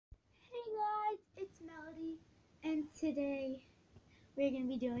And today we're going to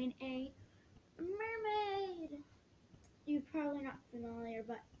be doing a mermaid. You're probably not familiar,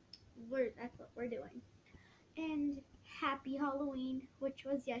 but that's what we're doing. And happy Halloween, which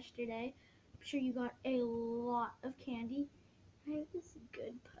was yesterday. I'm sure you got a lot of candy. I have this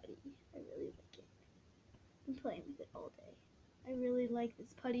good putty. I really like it. I'm playing with it all day. I really like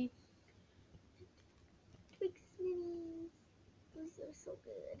this putty. Twix minis. Those are so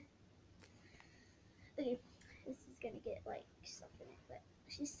good. Okay, this is gonna get like stuff in it, but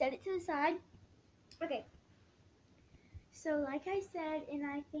just set it to the side. Okay. So like I said in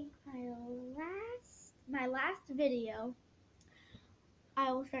I think my last video,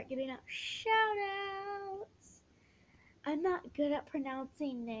 I will start giving out shout outs. I'm not good at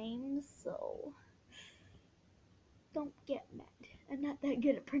pronouncing names, so don't get mad. I'm not that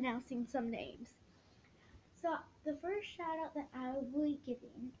good at pronouncing some names. So the first shout out that I will be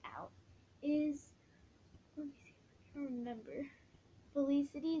giving out is, let me see if I can remember,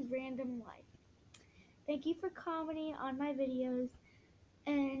 Felicity's Random Life. Thank you for commenting on my videos,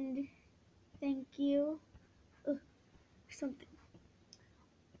 and thank you. Something.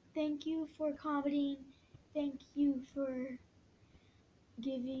 Thank you for commenting. Thank you for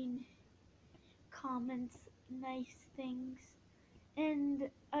giving comments, nice things. And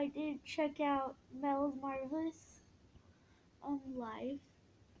I did check out Mel's Marvelous live.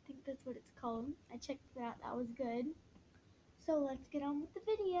 I think that's what it's called. I checked it out. That was good. So let's get on with the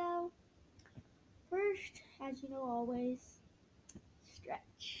video. First, as you know always,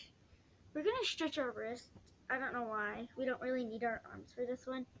 stretch. We're going to stretch our wrists. I don't know why. We don't really need our arms for this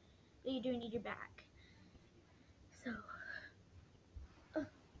one, but you do need your back. So,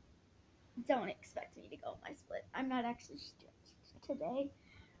 don't expect me to go on my split. I'm not actually stretched today.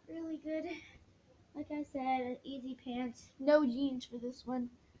 Really good. Like I said, easy pants. No jeans for this one.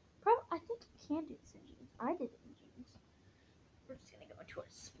 I think you can do this in jeans. I did it in jeans. We're just going to go into a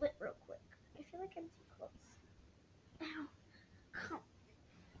split real quick. I feel like I'm too close. Ow.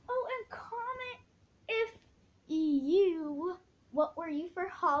 Oh, and comment if what were you for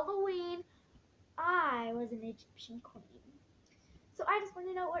Halloween? I was an Egyptian queen. So I just want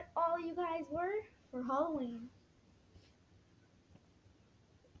to know what all you guys were for Halloween.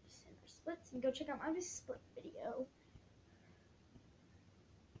 Center splits and go check out my split video.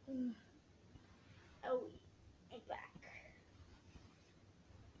 Oh, and back.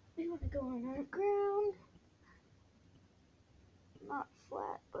 We want to go on our ground. Not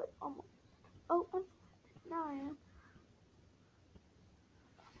flat, but almost. Oh, I'm flat. Now I am.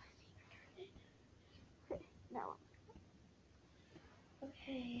 Okay, now I'm.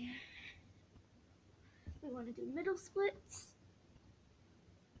 Okay. We want to do middle splits.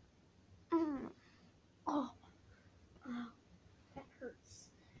 Oh, that hurts.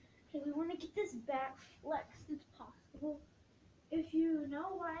 Okay, we want to get this back flexed as possible. If you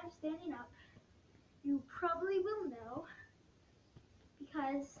know why I'm standing up, you probably will know,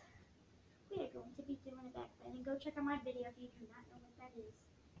 because we are going to be doing a back bend. And go check out my video if you do not know what that is.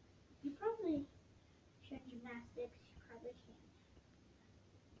 You probably train gymnastics, you probably can.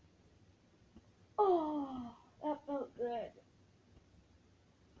 Oh, that felt good.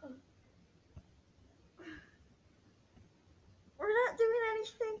 We're not doing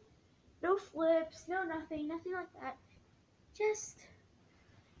anything. No flips, no nothing like that. Just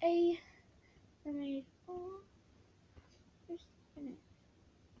a mermaid. Oh,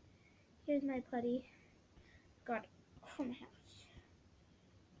 here's my putty. Got it from the house.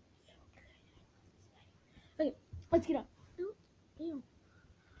 So good. Okay, let's get up. Ew.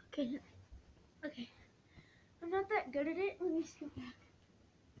 Okay. Okay. I'm not that good at it. Let me scoot back.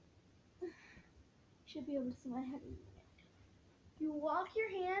 Should be able to see my head in a minute. You walk your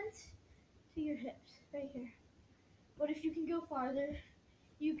hands to your hips, right here. But if you can go farther,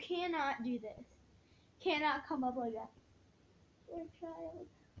 you cannot do this. Cannot come up like that. Poor child.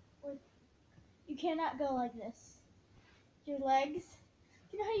 You cannot go like this. Your legs,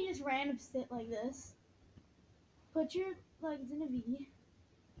 you know how you just random sit like this? Put your legs in a V,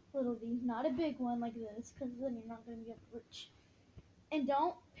 little V, not a big one like this, because then you're not going to be able to reach. And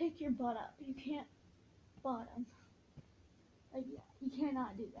don't pick your butt up. You can't bottom. Like that. You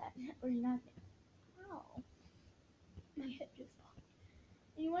cannot do that, or you're not gonna. Ow. My hip just popped.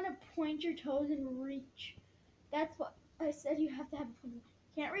 And you want to point your toes and reach. That's what I said you have to have a point.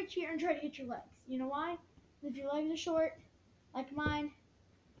 You can't reach here and try to hit your legs. You know why? If your legs are short, like mine,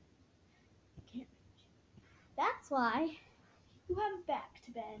 you can't reach. That's why you have a back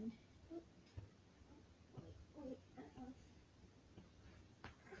to bend.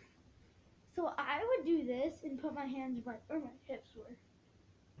 So I would do this and put my hands right where my hips were.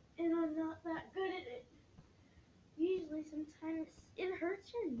 And I'm not that good at it. Apparently sometimes it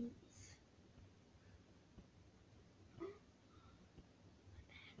hurts your knees.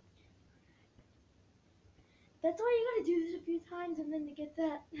 That's why you gotta do this a few times and then to get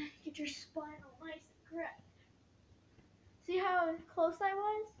your spine all nice and correct. See how close I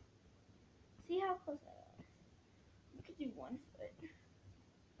was? See how close I was? You could do one foot.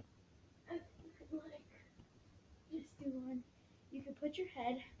 And you could just do one. You could put your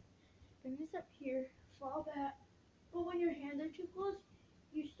head, bring this up here, fall back. But when your hands are too close,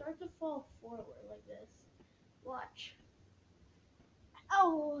 you start to fall forward like this. Watch.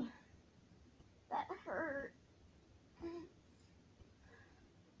 Oh, that hurt.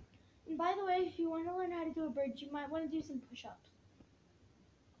 And by the way, if you want to learn how to do a bridge, you might want to do some push-ups.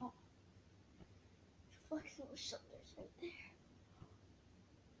 Oh, flexible shoulders right there.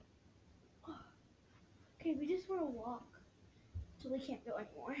 Oh. Okay, we just want to walk till we can't go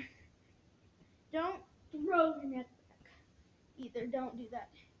anymore. Don't throw your neck back either. Don't do that.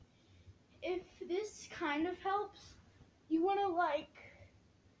 If this kind of helps, you want to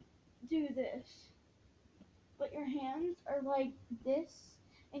do this, but your hands are like this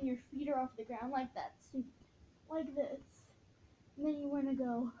and your feet are off the ground like that. So, like this. And then you want to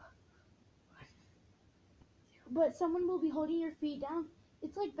go. But someone will be holding your feet down.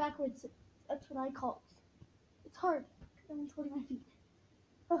 It's like backwards. That's what I call it. It's hard because someone's holding my feet.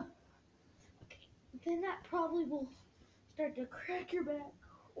 Oh. Okay. Then that probably will start to crack your back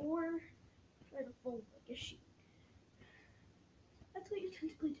or try to fold like a sheet. That's what you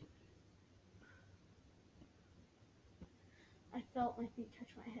typically do. I felt my feet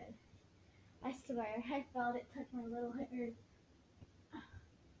touch my head. I swear, I felt it touch my little head.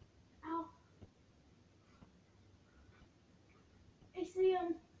 Ow. I see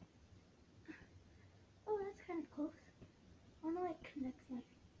oh, that's kind of close. I want to connect my feet.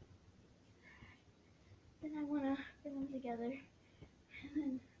 Then I want to bring them together and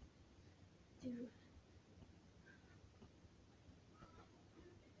then do.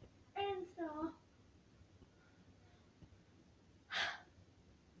 And so,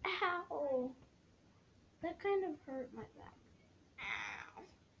 ow. That kind of hurt my back. Ow.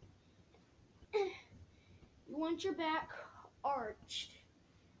 You want your back arched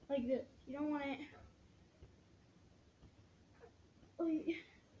like this. You don't want it. Wait.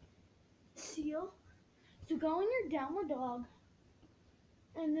 Seal. So go in your downward dog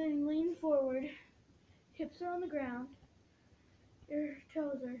and then lean forward. Hips are on the ground. Your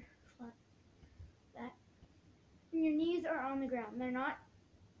toes are flat. Back. And your knees are on the ground. They're not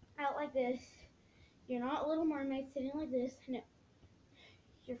out like this. You're not Little Mermaid sitting like this. No.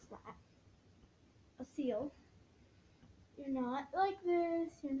 You're flat. A seal. You're not like this.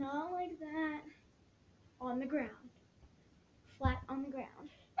 You're not like that. On the ground. Flat on the ground.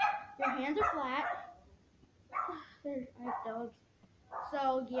 Your hands are flat. I have dogs.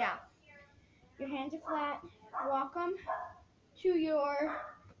 So, yeah. Your hands are flat. Walk them to your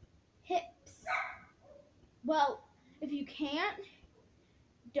hips. Well, if you can't,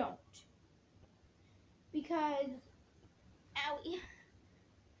 don't. Because, owie.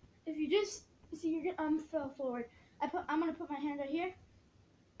 If you just, see, fell forward. I'm going to put my hand right here.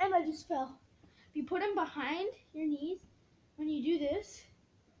 And I just fell. If you put them behind your knees, when you do this,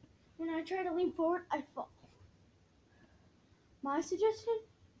 when I try to lean forward, I fall. My suggestion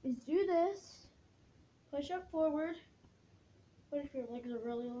is do this, push up forward, but if your legs are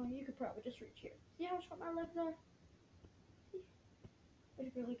really long, you could probably just reach here. See how short my legs are? But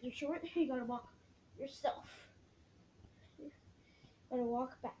if your legs are short, you gotta walk yourself. You gotta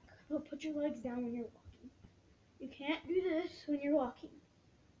walk back. But put your legs down when you're walking. You can't do this when you're walking.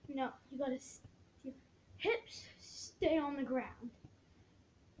 No, you gotta, your hips stay on the ground.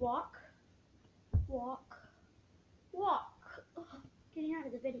 Walk, walk, walk. Ugh, getting out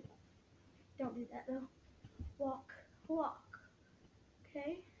of the video. Don't do that though. Walk, walk.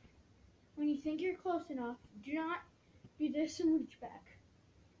 Okay? When you think you're close enough, do not do this and reach back.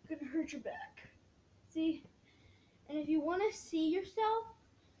 It's gonna hurt your back. See? And if you want to see yourself,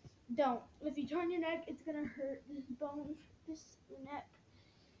 don't. If you turn your neck, it's gonna hurt this bone, this neck.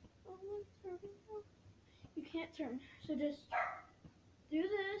 Oh, you can't turn. So just do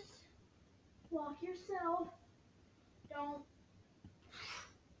this. Walk yourself. Don't.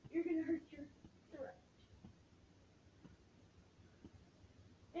 You're gonna hurt your throat.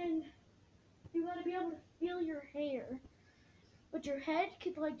 And you gotta be able to feel your hair. But your head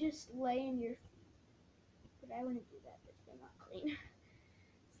could just lay in your feet. But I wouldn't do that because they're not clean.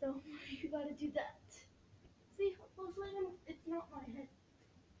 So you gotta do that. See how closely it's not my head.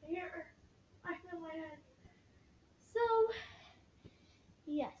 Here, I feel my head. So,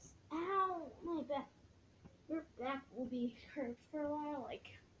 yes. Ow, my back. your back will be curved for a while, like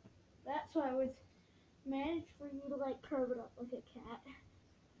that. So I would manage for you to like curve it up like a cat.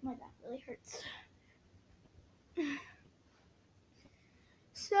 My back really hurts.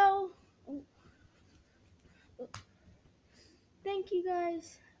 So, thank you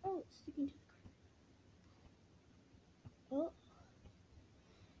guys. Oh, it's sticking to the car. Oh,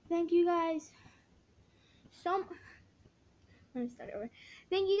 thank you guys. Let me start over.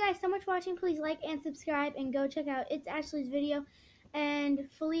 Thank you guys so much for watching. Please like and subscribe and go check out It's Ashley's video and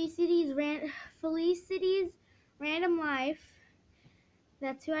Felicity's Random Life.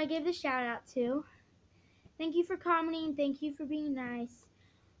 That's who I gave the shout out to. Thank you for commenting. Thank you for being nice.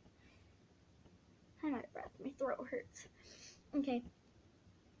 I'm out of breath. My throat hurts. Okay.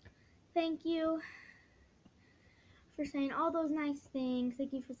 Thank you for saying all those nice things.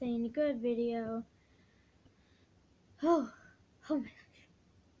 Thank you for saying a good video. Oh my gosh.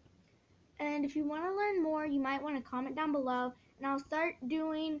 And if you want to learn more, you might want to comment down below. And I'll start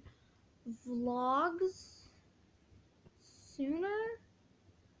doing vlogs sooner.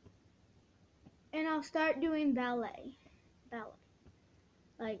 And I'll start doing ballet.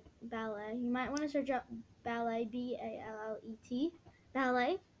 Like ballet. You might want to search up ballet, B-A-L-L-E-T.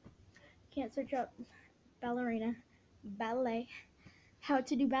 Ballet. Can't search up ballerina. Ballet. How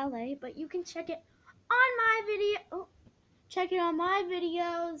to do ballet. But you can check it on my video. Oh, check it on my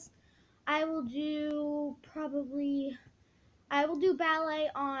videos. I will do ballet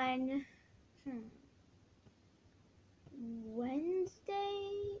on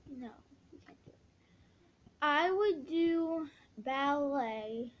Wednesday. No, you can't do it. I would do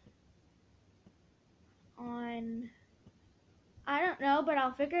ballet on, I don't know, but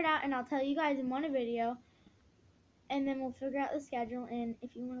I'll figure it out and I'll tell you guys in one video. And then we'll figure out the schedule. And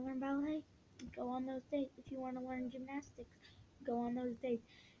if you want to learn ballet, go on those days. If you want to learn gymnastics, go on those days.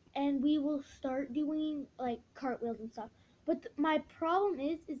 And we will start doing like cartwheels and stuff. But my problem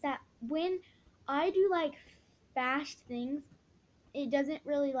is that when I do like fast things, it doesn't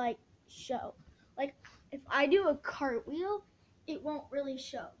really like show. Like if I do a cartwheel, it won't really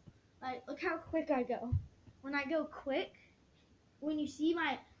show. Like look how quick I go. When I go quick, when you see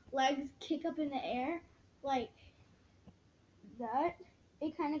my legs kick up in the air, like that,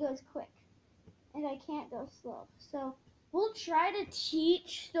 it kind of goes quick. And I can't go slow. So we'll try to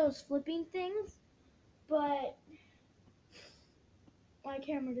teach those flipping things, but my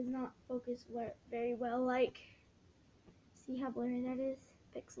camera does not focus very well. Like, see how blurry that is?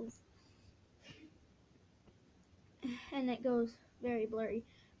 Pixels. And it goes very blurry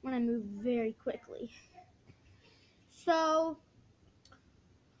when I move very quickly. So,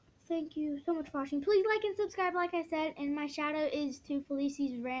 thank you so much for watching. Please like and subscribe like I said. And my shout out is to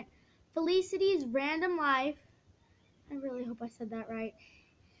Felicity's Random Life. I really hope I said that right.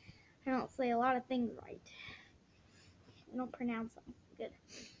 I don't say a lot of things right. I don't pronounce them good.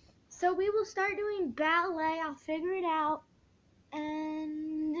 So we will start doing ballet. I'll figure it out.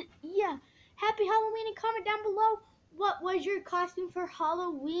 And yeah. Happy Halloween and comment down below what was your costume for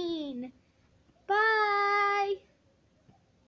Halloween. Bye.